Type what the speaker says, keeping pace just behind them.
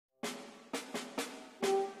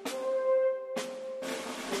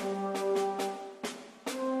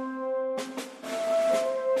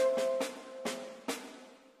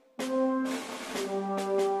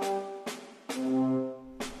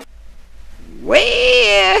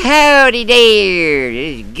Well, howdy there.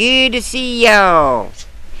 It's good to see y'all.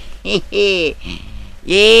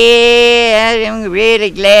 Yeah, I'm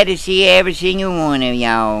really glad to see every single one of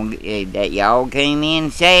y'all, that y'all came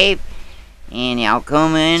in safe, and y'all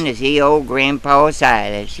come in to see old Grandpa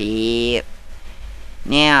Silas. Yep.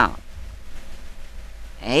 Now,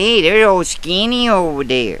 hey, there's old Skinny over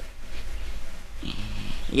there.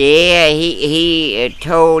 Yeah, he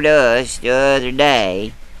told us the other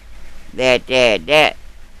day that that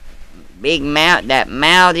big mouth, that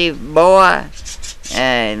mouthy boy,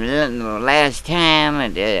 last time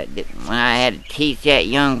when I had to teach that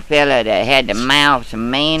young fella that had the mouth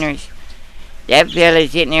some manners, that fella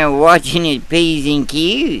sitting there watching his P's and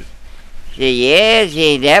Q's. So yeah,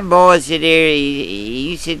 see, that boy sit there,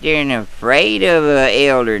 he sit there and afraid of an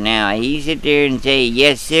elder now. He sit there and say,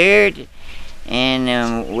 yes, sir,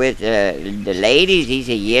 and with the ladies, he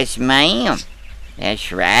said, yes, ma'am.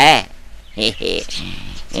 That's right.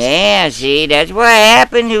 Yeah, see, that's what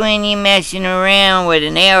happens when you're messing around with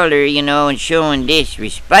an elder, and showing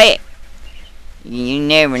disrespect. You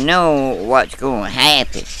never know what's going to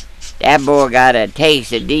happen. That boy got a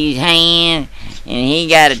taste of these hands, and he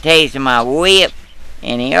got a taste of my whip,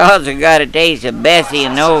 and he also got a taste of Bessie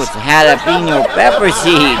and those jalapeno pepper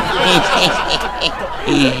seeds.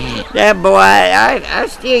 That boy, I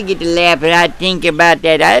still get to laugh when I think about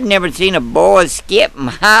that. I'd never seen a boy skip and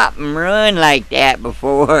hop and run like that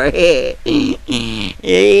before. Yeah.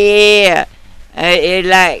 It's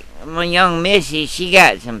like my young missy, she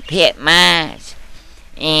got some pet mice.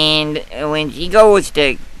 And when she goes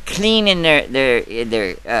to cleaning their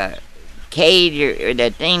cage or the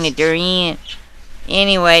thing that they're in,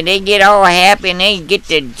 anyway, they get all happy and they get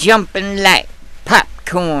to jumping like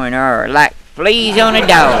popcorn or like fleas on a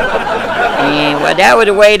dog. And well, that was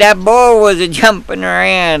the way that boy was jumping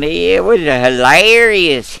around. It was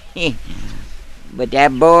hilarious. But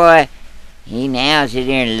that boy, he now sit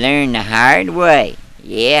there and learn the hard way.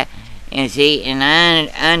 Yeah. And see, and I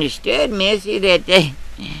understood, Missy, that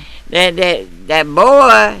that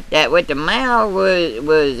boy that with the mouth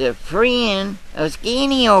was a friend of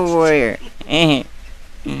Skinny over there.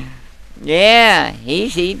 Yeah,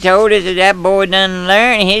 he told us that boy done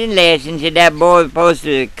learned his lesson. Said that boy was supposed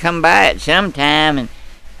to come by at some time and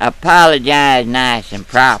apologize nice and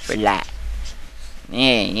proper like.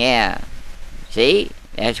 Yeah. See,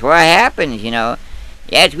 that's what happens,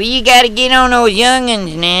 That's where you gotta get on those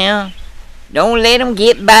young'uns now. Don't let them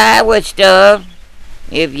get by with stuff.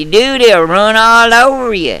 If you do, they'll run all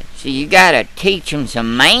over you. So you gotta teach them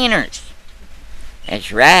some manners.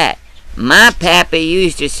 That's right. My papa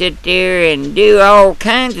used to sit there and do all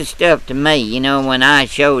kinds of stuff to me, when I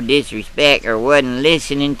showed disrespect or wasn't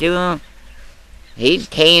listening to him.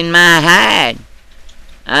 He'd tan my hide.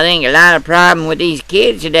 I think a lot of problem with these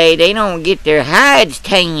kids today, they don't get their hides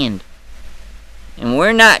tanned. And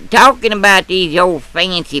we're not talking about these old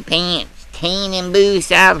fancy pants tanning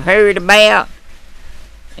booths I've heard about.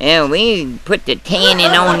 Yeah, we put the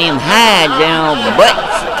tanning on them hides and on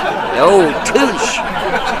butts. The old touche.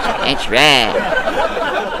 That's right.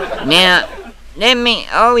 Now,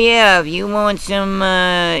 if you want some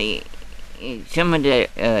of the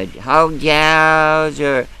hog jows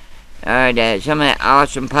or some of that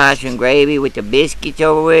awesome possum gravy with the biscuits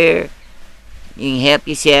over there, you can help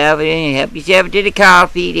yourself to the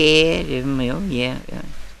coffee there. Yeah.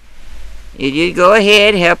 You just go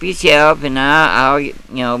ahead, help yourself, and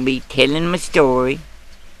I'll be telling my story.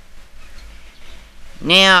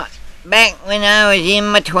 Now, back when I was in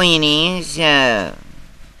my 20s,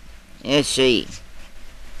 let's see.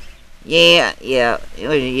 Yeah, it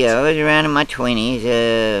was around in my 20s,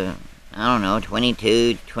 I don't know,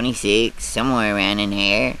 22, 26, somewhere around in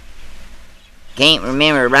there. Can't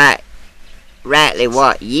remember rightly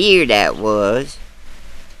what year that was.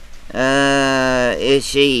 Let's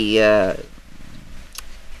see,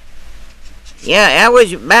 it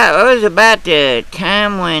was about the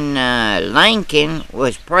time when Lincoln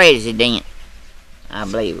was president, I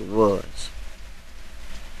believe it was.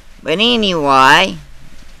 But anyway,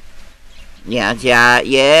 I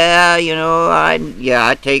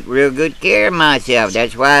take real good care of myself.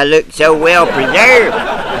 That's why I look so well preserved.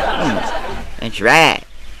 That's right,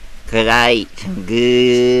 'cause I eat some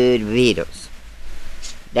good victuals.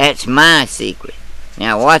 That's my secret.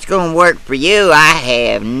 Now, what's going to work for you, I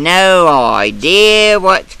have no idea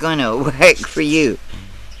what's going to work for you.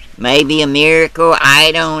 Maybe a miracle,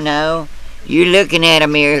 I don't know. You're looking at a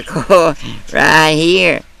miracle right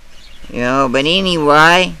here. But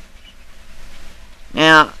anyway.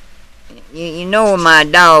 Now, you know my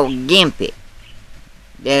dog Gimpy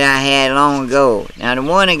that I had long ago. Now, the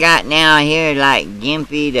one I got now here is like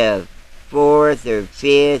Gimpy the 4th or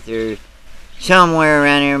 5th or somewhere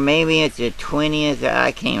around there. Maybe it's the 20th.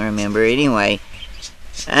 I can't remember. Anyway,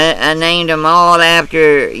 I named them all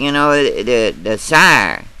after, the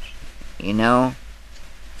sire,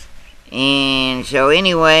 And so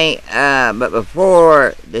anyway, but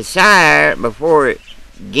before the sire, before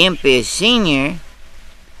Gimpy Sr.,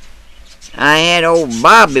 I had old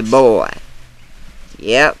Bobby Boy.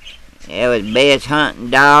 Yep, it was best hunting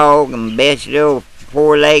dog and best little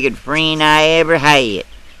four-legged friend I ever had.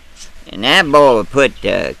 And that boy would put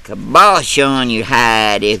the kibosh on your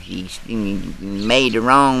hide if you made the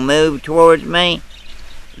wrong move towards me,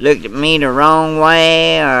 looked at me the wrong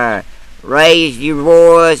way, or raised your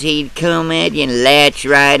voice. He'd come at you and latch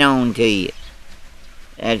right on to you.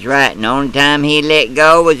 That's right, and the only time he'd let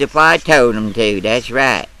go was if I told him to. That's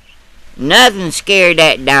right. Nothing scared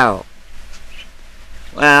that dog.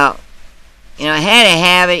 Well, I had a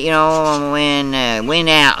habit, when I went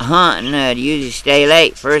out hunting, I'd usually stay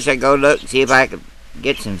late. First I'd go look and see if I could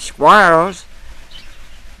get some squirrels.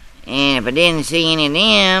 And if I didn't see any of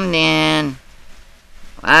them, then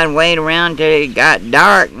I'd wait around till it got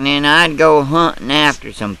dark, and then I'd go hunting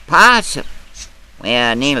after some possum.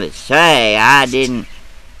 Well, needless to say, I didn't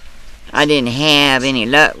have any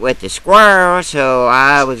luck with the squirrel, so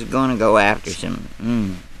I was gonna go after some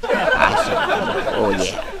possum. Oh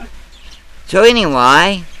yeah. So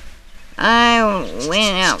anyway, I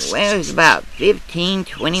went out. Well, it was about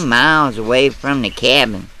 15-20 miles away from the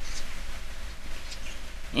cabin,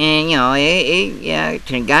 and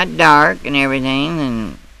it got dark and everything,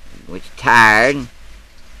 and was tired,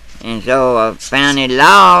 and so I found a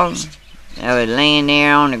log. I was laying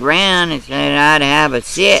there on the ground and said I'd have a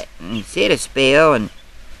sit a spell and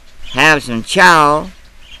have some chaw.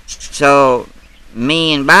 So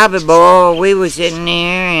me and Bobby Boy, we was sitting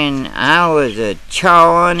there and I was a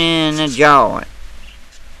chawing and a jawing.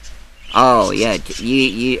 Oh yeah,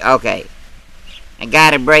 you okay? I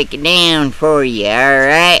gotta break it down for you, all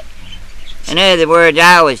right? In other words,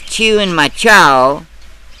 I was chewing my chaw.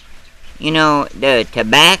 The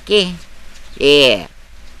tobacco. Yeah.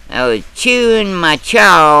 I was chewing my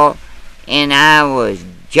chaw, and I was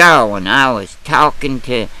jawing. I was talking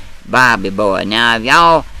to Bobby Boy. Now, if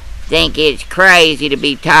y'all think it's crazy to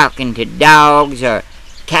be talking to dogs or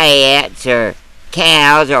cats or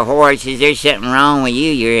cows or horses, there's something wrong with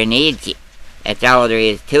you. You're an idiot. That's all there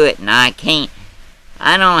is to it, and I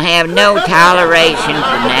don't have no toleration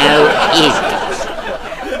for no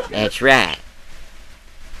idiots. That's right.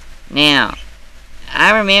 Now,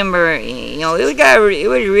 I remember, it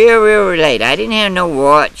was real late. I didn't have no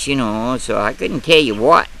watch, so I couldn't tell you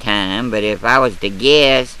what time, but if I was to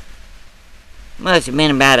guess, it must have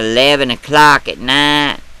been about 11 o'clock at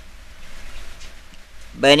night.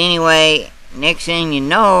 But anyway, next thing you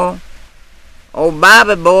know, old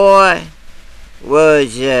Bobby Boy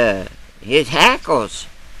was, his hackles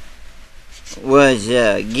was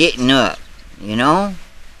getting up,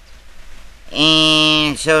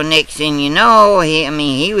 And so next thing you know,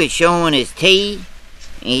 he was showing his teeth.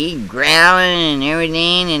 He growling and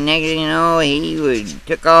everything, and next thing you know, he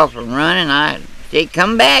took off and running. I said,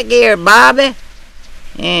 "Come back here, Bobby."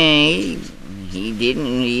 And he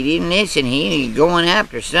didn't listen. He was going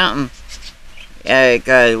after something,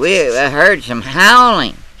 because I heard some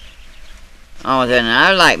howling. All of a sudden,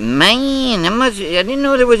 I was like, man, I didn't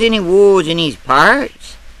know there was any wolves in these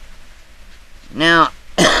parts. Now,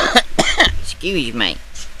 excuse me.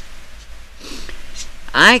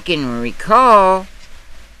 I can recall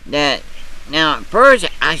that. Now, at first,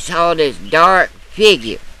 I saw this dark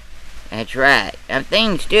figure. That's right. That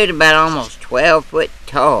thing stood about almost 12 foot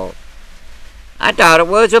tall. I thought it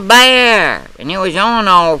was a bear, and it was on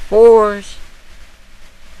all fours.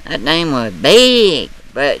 That thing was big,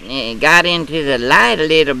 but it got into the light a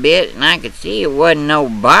little bit, and I could see it wasn't no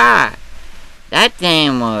bear. That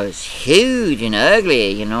thing was huge and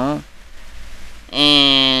ugly,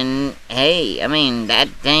 And, hey, that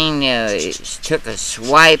thing took a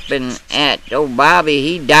swiping at old Bobby.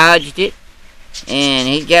 He dodged it, and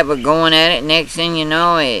he kept going at it. Next thing you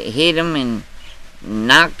know, it hit him and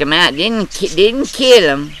knocked him out. Didn't kill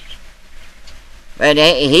him, but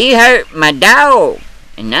he hurt my dog.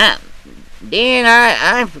 And then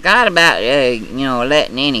I forgot about,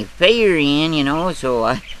 letting any fear in, so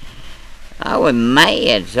I was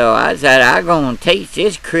mad. So I said, I'm going to teach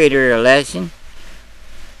this critter a lesson.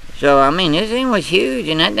 So, this thing was huge,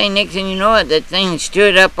 and that thing, next thing you know, that thing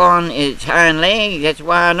stood up on its hind legs. That's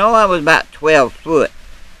why I know I was about 12 foot.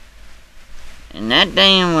 And that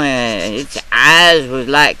thing, its eyes was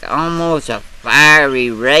like almost a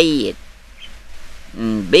fiery red.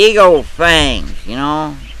 And big old fangs,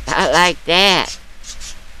 about like that.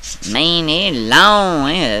 I mean, it's long.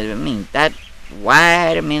 I mean, that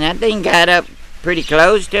wide. I mean, that thing got up pretty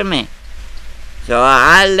close to me. So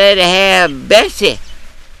I let it have Bessie.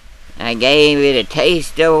 I gave it a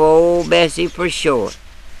taste of old Bessie for sure.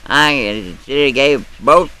 I gave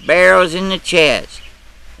both barrels in the chest.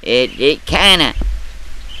 It kind of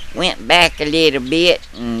went back a little bit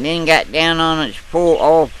and then got down on its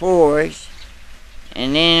all fours.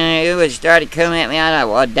 And then it was started coming at me. I thought,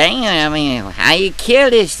 well, dang, I mean, how you kill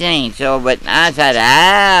this thing? So, but I thought,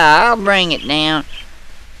 I'll bring it down.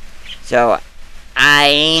 So I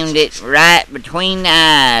aimed it right between the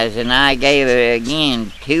eyes, and I gave it,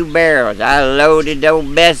 again, 2 barrels. I loaded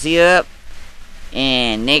old Bessie up,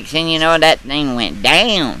 and next thing you know, that thing went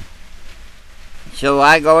down. So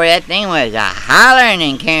that thing was a-hollering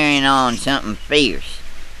and carrying on something fierce.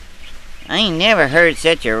 I ain't never heard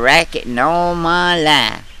such a racket in all my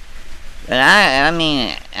life. But I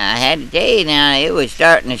mean, I had to tell you now, it was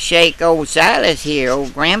starting to shake old Silas here,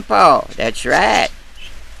 old Grandpa. That's right.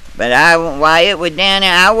 But while it was down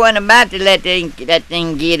there, I wasn't about to let that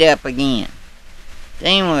thing get up again.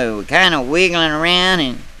 Thing was kind of wiggling around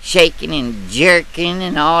and shaking and jerking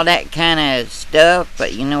and all that kind of stuff.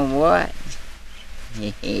 But you know what?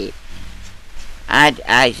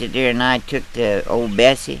 I sit there and I took the old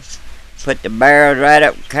Bessie, put the barrels right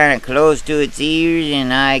up kind of close to its ears,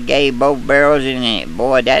 and I gave both barrels in it.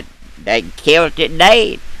 Boy, that killed it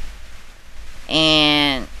dead.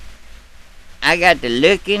 And I got to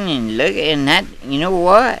looking, and that, you know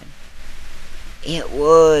what? It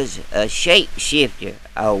was a shapeshifter,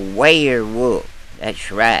 a werewolf.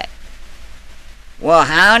 That's right. Well,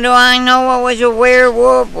 how do I know it was a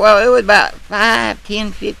werewolf? Well, it was about 5,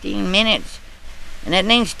 10, 15 minutes, and that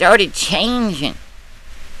thing started changing.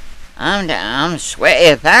 I'm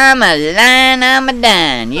swear. If I'm a lying, I'm a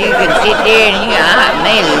dying. You can sit there and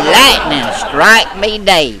may lightning strike me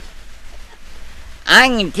dead. I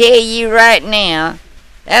can tell you right now,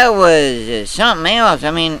 that was something else.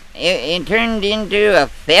 I mean, it turned into a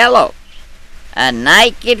fellow, a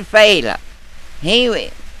naked fellow.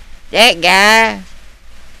 That guy,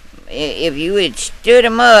 if you had stood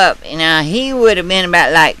him up, now he would have been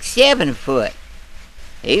about like 7 foot.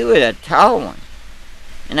 He was a tall one.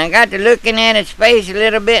 And I got to looking at his face a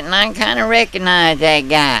little bit, and I kind of recognized that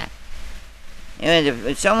guy. It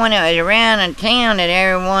was someone that was around in town that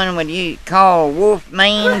everyone would call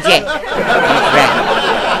Wolfman Jack. That's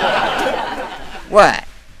right. What?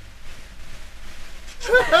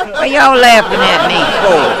 What y'all laughing at me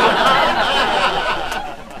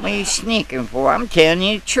for? What are you snickering for? I'm telling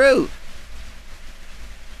you the truth.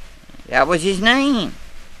 That was his name.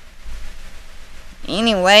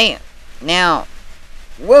 Anyway, now,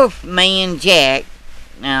 Wolfman Jack,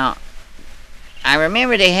 now, I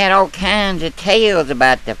remember they had all kinds of tales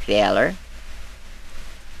about the feller.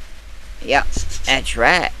 Yep, that's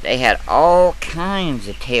right. They had all kinds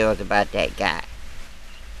of tales about that guy.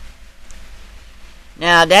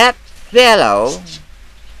 Now, that fellow,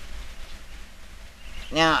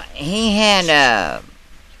 now, he had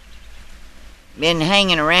been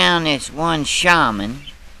hanging around this one shaman.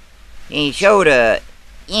 He showed a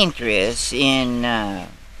interest in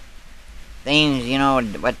things, you know,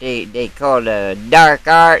 what they call dark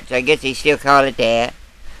arts. I guess they still call it that.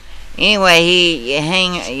 Anyway, he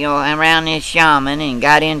hang, you know, around this shaman and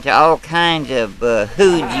got into all kinds of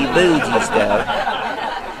hoogy-boogy stuff.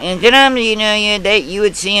 And sometimes, you know, you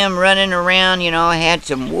would see him running around, you know, had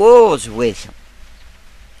some wolves with him.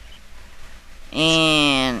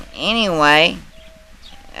 And anyway,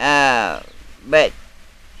 but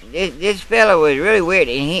this fellow was really weird.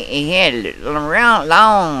 He had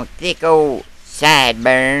long, thick old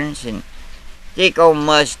sideburns and thick old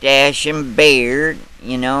mustache and beard,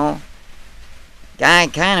 you know. Guy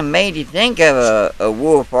kind of made you think of a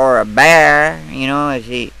wolf or a bear, you know, as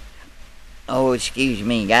he... Oh, excuse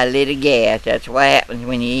me, got a little gas. That's what happens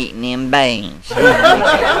when you're eating them beans. But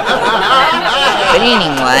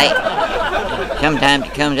anyway, sometimes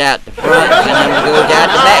it comes out the front, sometimes it goes out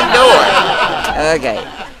the back door. Okay.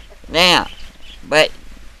 Now, but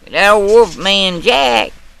that old Wolfman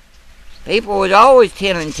Jack, people was always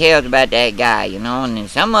telling tales about that guy, you know, and then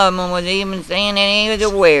some of them was even saying that he was a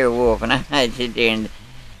werewolf, and I'd sit there and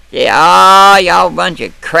say, oh, y'all bunch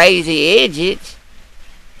of crazy idiots,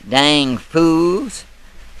 dang fools.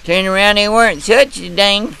 Turn around, they weren't such a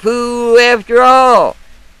dang fool after all.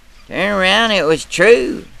 Turn around, it was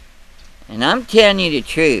true, and I'm telling you the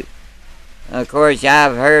truth. Of course,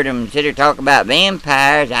 I've heard them sit there talk about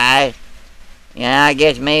vampires. I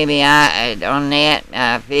guess maybe on that,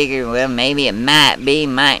 I figure, well, maybe it might be,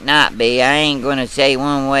 might not be. I ain't going to say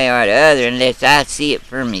one way or the other unless I see it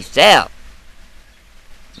for myself.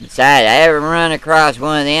 Besides, I ever run across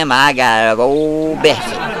one of them, I got a old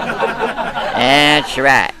Bessie. That's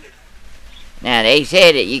right. Now, they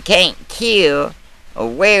said that you can't kill a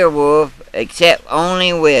werewolf except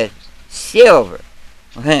only with silver.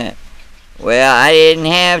 Well, I didn't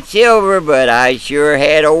have silver, but I sure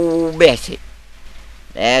had old Bessie.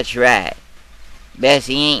 That's right.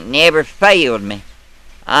 Bessie ain't never failed me.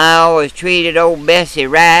 I always treated old Bessie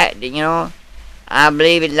right, you know. I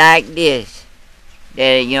believe it like this,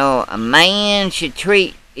 that, you know, a man should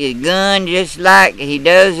treat his gun just like he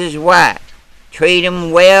does his wife. Treat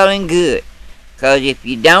him well and good. 'Cause if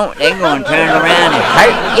you don't, they're going to turn around and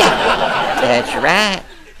hurt you. That's right.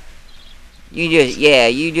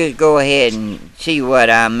 You just go ahead and see what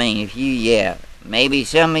I mean. If you, maybe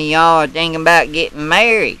some of y'all are thinking about getting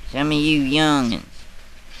married. Some of you youngins.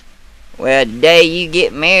 Well, the day you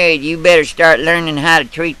get married, you better start learning how to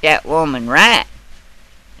treat that woman right.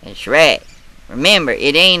 That's right. Remember,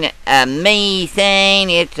 it ain't a me thing,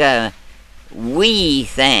 it's a we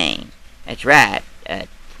thing. That's right.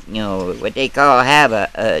 You know, what they call have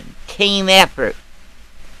a team effort.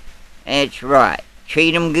 That's right.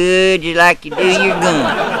 Treat them good just like you do your gun.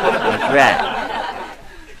 That's right.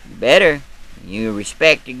 Better. You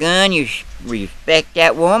respect the gun, you respect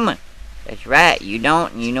that woman. That's right. You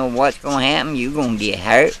don't, you know what's going to happen. You're going to get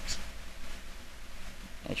hurt.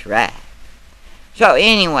 That's right. So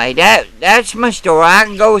anyway, that's my story. I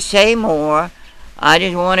can go say more. I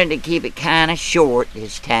just wanted to keep it kind of short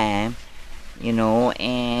this time. You know,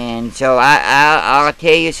 and so I'll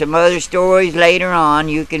tell you some other stories later on.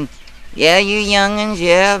 You can, you youngins,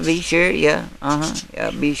 be sure,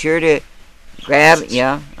 be sure to grab,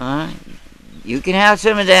 you can have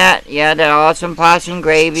some of that, that awesome possum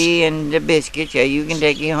gravy and the biscuits, you can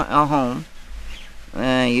take it home.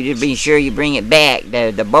 You just be sure you bring it back,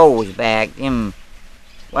 the bowls back, them,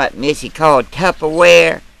 what Missy called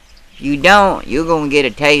Tupperware. You don't, you're going to get a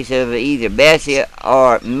taste of either Bessie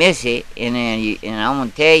or Missy, and then I'm going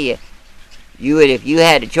to tell you, if you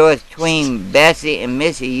had a choice between Bessie and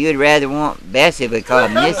Missy, you'd rather want Bessie because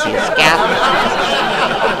Missy is scalping.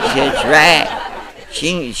 That's right.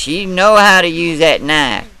 She know how to use that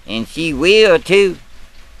knife, and she will too.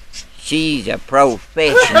 She's a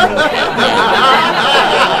professional with that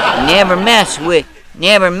knife.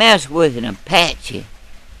 Never mess with an Apache.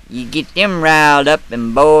 You get them riled up,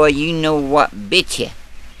 and boy, you know what bit you.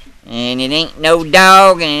 And it ain't no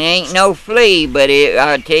dog, and it ain't no flea, but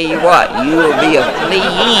I'll tell you what, you'll be a flea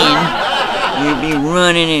in. You'll be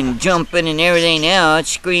running and jumping and everything else,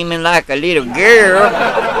 screaming like a little girl.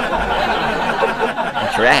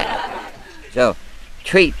 That's right. So,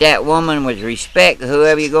 treat that woman with respect,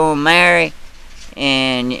 whoever you're gonna marry.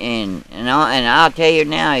 And I'll tell you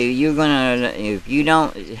now, you're gonna, if you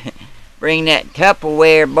don't bring that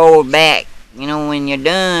Tupperware bowl back, you know, when you're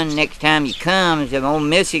done, next time you come, is old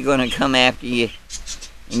Missy gonna come after you,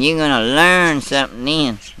 and you're gonna learn something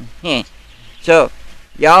then. So,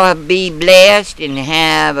 y'all be blessed and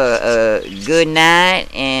have a good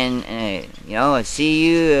night, and I'll see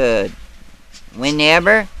you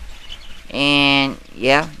whenever. And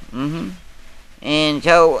and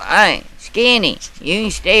so, Skinny, you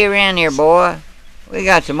can stay around here, boy. We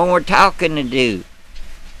got some more talking to do.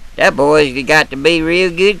 That boy's got to be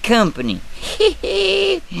real good company.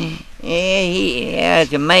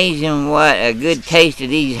 It's amazing what a good taste of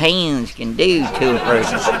these hands can do to a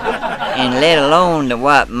person. And let alone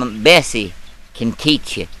what Bessie can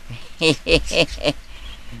teach you.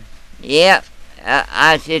 Yep,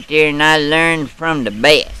 I sit there and I learn from the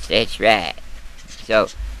best. That's right. So,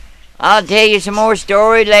 I'll tell you some more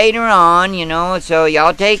stories later on, so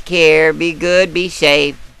y'all take care, be good, be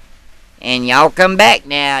safe. And y'all come back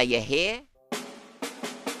now, you hear?